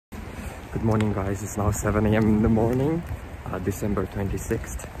Good morning guys, it's now 7 a.m. in the morning, December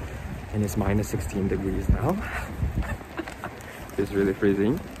 26th, and it's minus 16 degrees now. It's really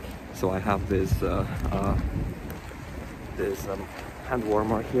freezing. So I have this hand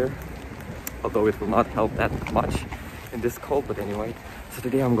warmer here, although it will not help that much in this cold. But anyway, so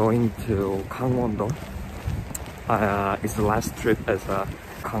today I'm going to Gangwon-do. It's the last trip as a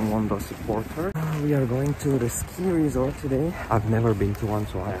Gangwon-do supporter. We are going to the ski resort today. I've never been to one,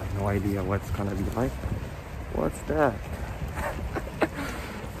 so I have no idea what's gonna be like. What's that?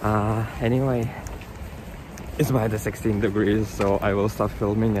 Anyway, it's minus 16 degrees, so I will stop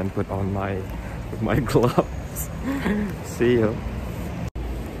filming and put on my gloves. See you.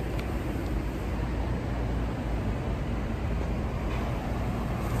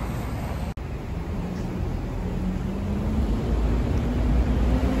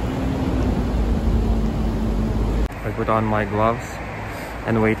 I put on my gloves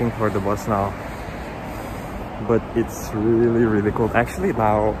and waiting for the bus now. But it's really cold. Actually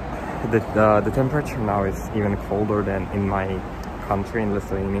now the temperature now is even colder than in my country, in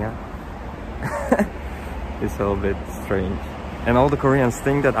Lithuania. It's a little bit strange. And all the Koreans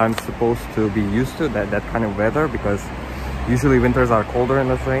think that I'm supposed to be used to that kind of weather, because usually winters are colder in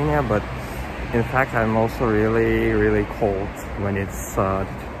Lithuania, but in fact I'm also really cold when it's the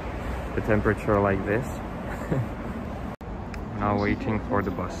temperature like this. Now waiting for the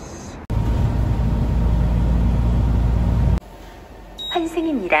bus.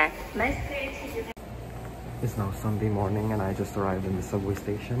 It's now Sunday morning and I just arrived in the subway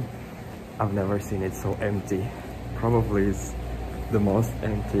station. I've never seen it so empty. Probably it's the most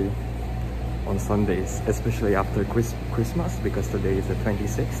empty on Sundays, especially after Christmas, because today is the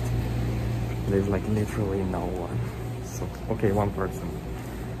 26th. There's like literally no one. So, okay, one person.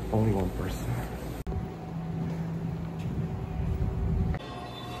 Only one person.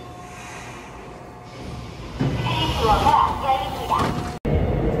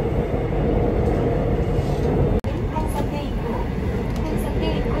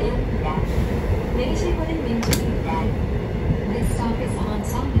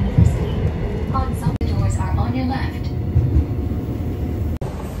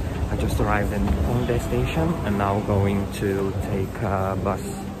 I just arrived in Hongdae station and now going to take a bus.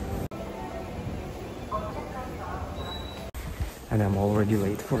 And I'm already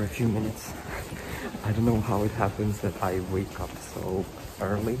late for a few minutes. I don't know how it happens that I wake up so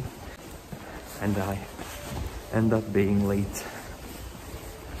early and I end up being late.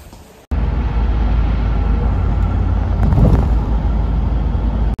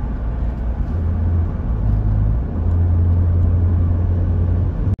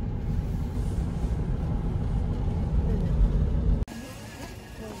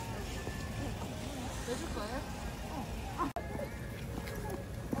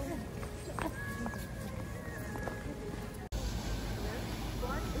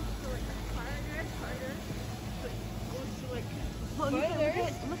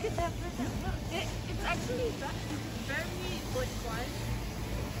 Look at that person. Look, it's actually very good one.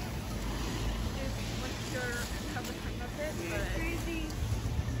 Once you have a hang of it, but it's crazy.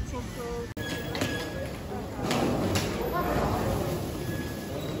 So cool.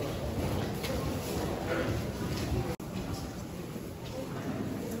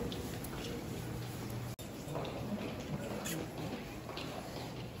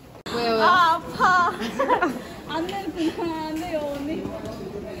 왜요? 아, 아파. 안 되는구나. 안 돼요, 언니.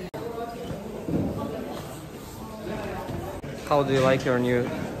 How do you like your new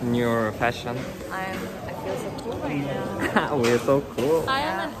fashion? I feel so cool right now. We're so cool. I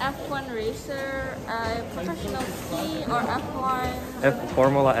am an F1 racer, a professional ski or F1.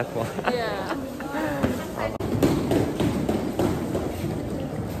 Formula F1. Yeah.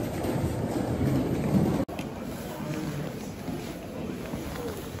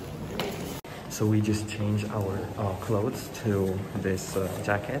 So we just changed our clothes to this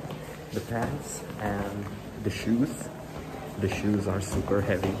jacket, the pants, and the shoes. The shoes are super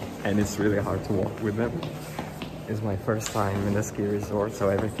heavy and it's really hard to walk with them. It's my first time in a ski resort, so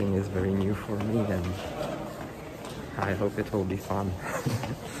everything is very new for me and I hope it will be fun.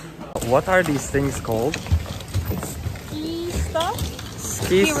 What are these things called? Ski stuff?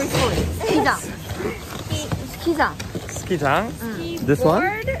 Ski resort. Skijang. Skijang. Skijang? This one?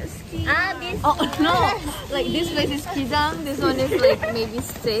 Ski. Oh no! Like this place is skijang. This one is like maybe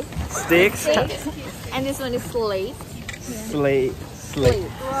stick. Sticks? And this one is slate. Slate.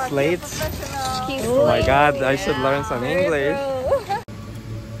 Slates? Oh my god, I should learn some English.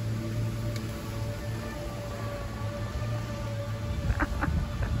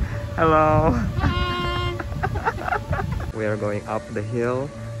 Hello. Hi. We are going up the hill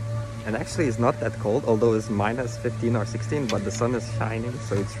And actually it's not that cold, although it's minus 15 or 16, but the sun is shining,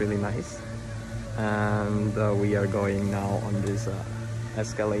 so it's really nice. And we are going now on this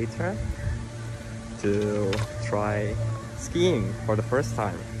escalator to try skiing for the first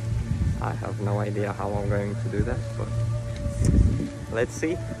time. I have no idea how I'm going to do that, but let's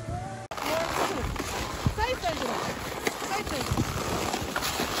see.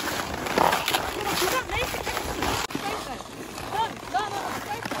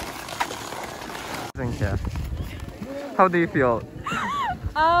 How do you feel?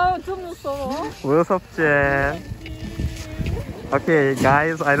 좀 무서워. 무섭지? Okay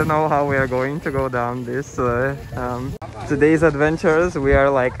guys, I don't know how we are going to go down this today's adventures. We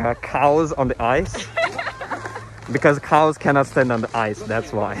are like cows on the ice because cows cannot stand on the ice,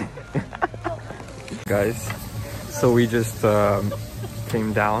 that's why. Guys, so we just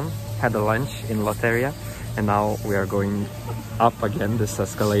came down, had a lunch in Lotteria, and now we are going up again this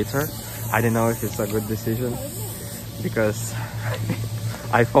escalator. I don't know if it's a good decision because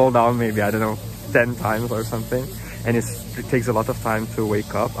I fall down maybe, I don't know, 10 times or something, and it takes a lot of time to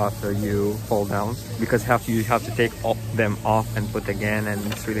wake up after you fall down because you have to take them off and put again, and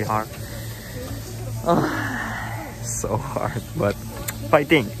it's really hard. So hard, but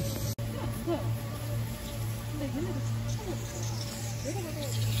fighting.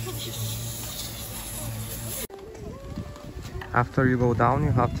 After you go down,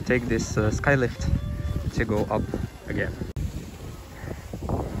 you have to take this sky lift to go up again.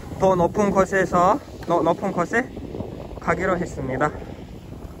 더 높은 곳에서 높은 곳에 가기로 했습니다.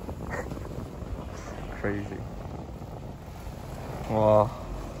 Crazy. 와.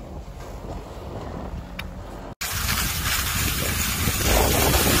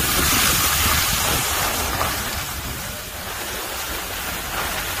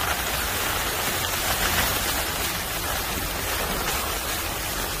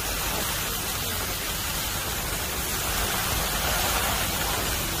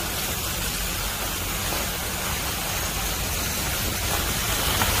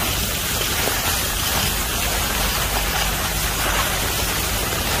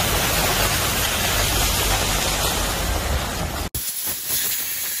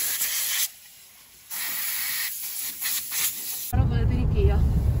 보여드릴게요.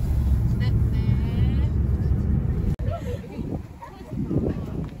 네.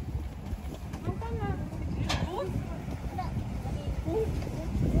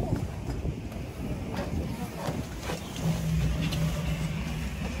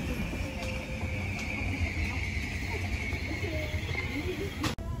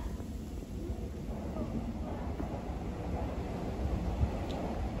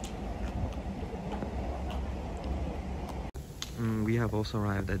 We have also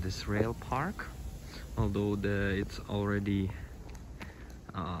arrived at this rail park, although it's already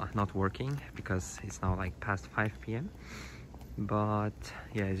not working because it's now like past 5 p.m. But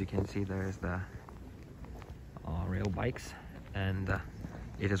yeah, as you can see, there's the rail bikes, and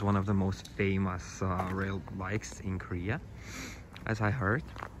it is one of the most famous rail bikes in Korea, as I heard.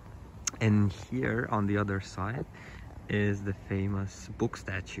 And here on the other side is the famous book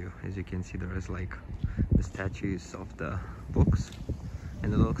statue. As you can see, there is like the statues of the books,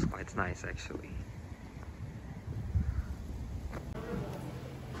 and it looks quite nice actually.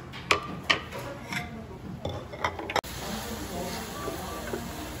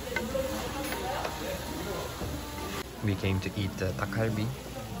 We came to eat the 닭갈비,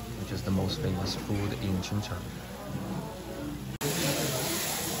 which is the most famous food in Chuncheon.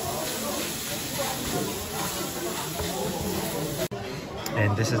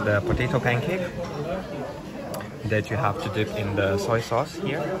 And this is the potato pancake that you have to dip in the soy sauce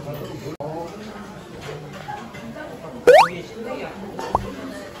here.